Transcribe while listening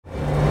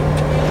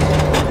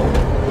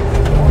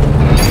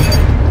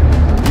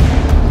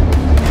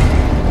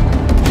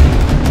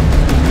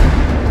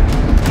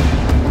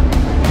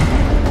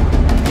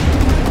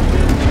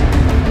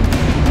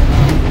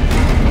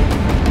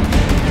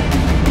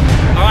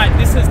Alright,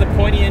 this is the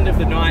pointy end of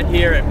the night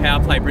here at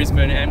Powerplay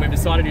Brisbane, and we've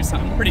decided to do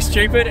something pretty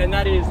stupid, and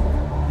that is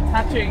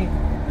attaching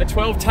a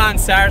 12-tonne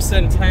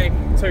Saracan tank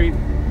to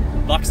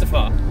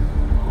Luxifer.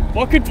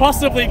 What could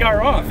possibly go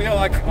wrong? I feel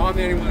like I'm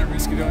the only one at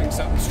risk of doing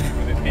something stupid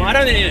with it. Well, I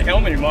don't need a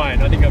helmet in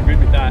mine. I think I'm good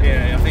with that.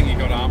 Yeah, I think you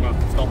got armour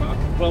to stop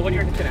that. Well, what do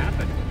you reckon's going to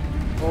happen?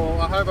 Well,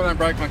 I hope I don't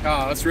break my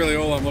car. That's really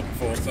all I'm looking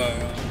for. So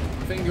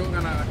I think you're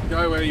going to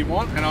go where you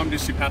want, and I'm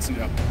just your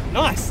passenger.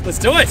 Nice, let's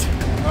do it.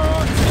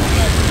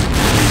 Alright.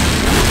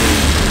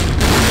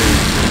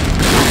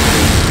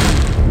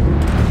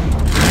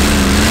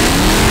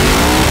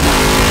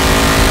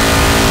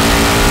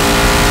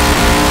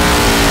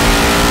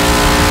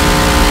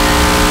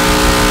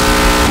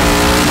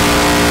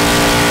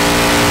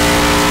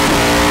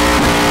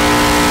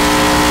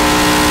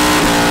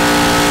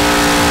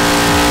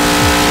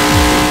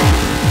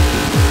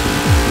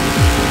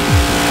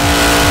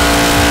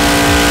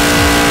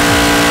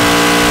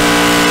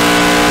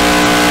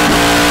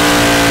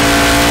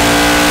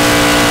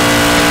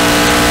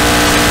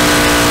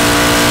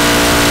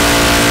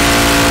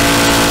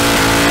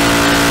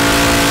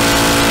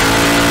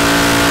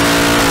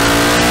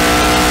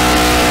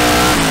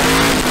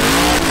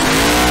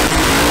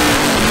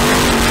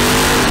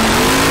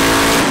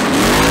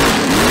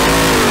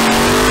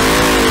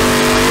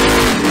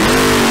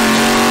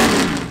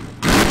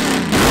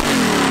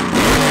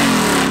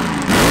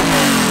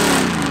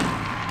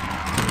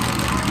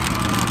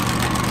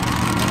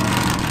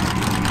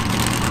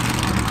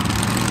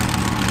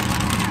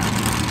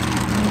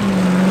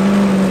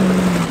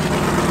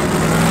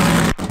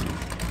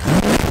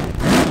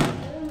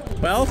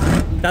 Well,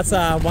 that's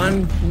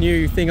one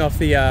new thing off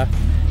the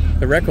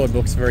record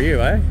books for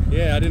you, eh?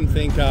 Yeah, I didn't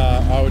think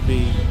I would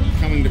be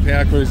coming to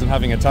Powercruise and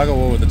having a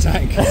tug-of-war with the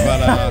tank,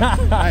 but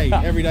hey,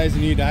 every day's a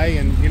new day,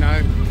 and you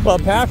know. Well,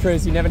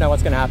 Powercruise, you never know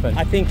what's going to happen.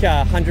 I think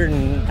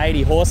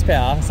 180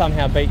 horsepower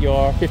somehow beat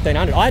your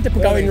 1500. I had to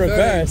go in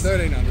reverse.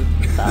 1300.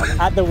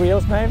 At the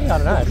wheels, maybe? I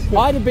don't know.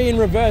 I had to be in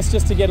reverse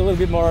just to get a little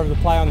bit more of the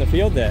play on the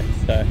field there.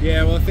 So.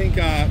 Yeah, well, I think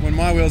when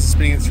my wheels are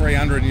spinning at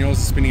 300 and yours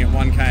are spinning at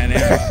 1k an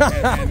hour,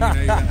 and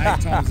you know, you're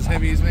 8 times as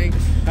heavy as me,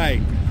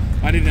 hey,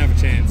 I didn't have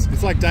a chance.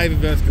 It's like David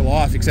versus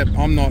Goliath, except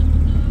I'm not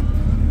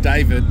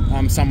David.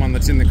 I'm someone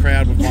that's in the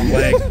crowd with one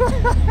leg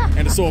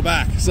and a sore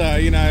back. So,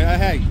 you know,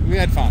 hey, we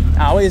had fun.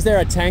 Is there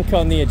a tank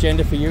on the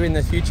agenda for you in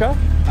the future?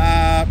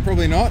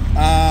 Probably not.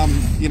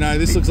 You know,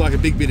 this looks like a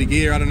big bit of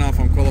gear. I don't know if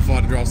I'm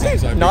qualified to drive something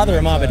so big. Neither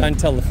am I, but don't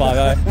tell the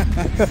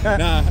 5.0.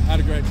 Nah, I had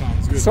a great time. It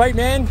was good. Sweet,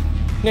 man.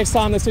 Next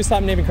time, let's do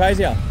something even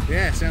crazier.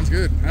 Yeah, sounds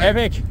good. Hey.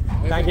 Epic.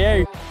 Thank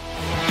you.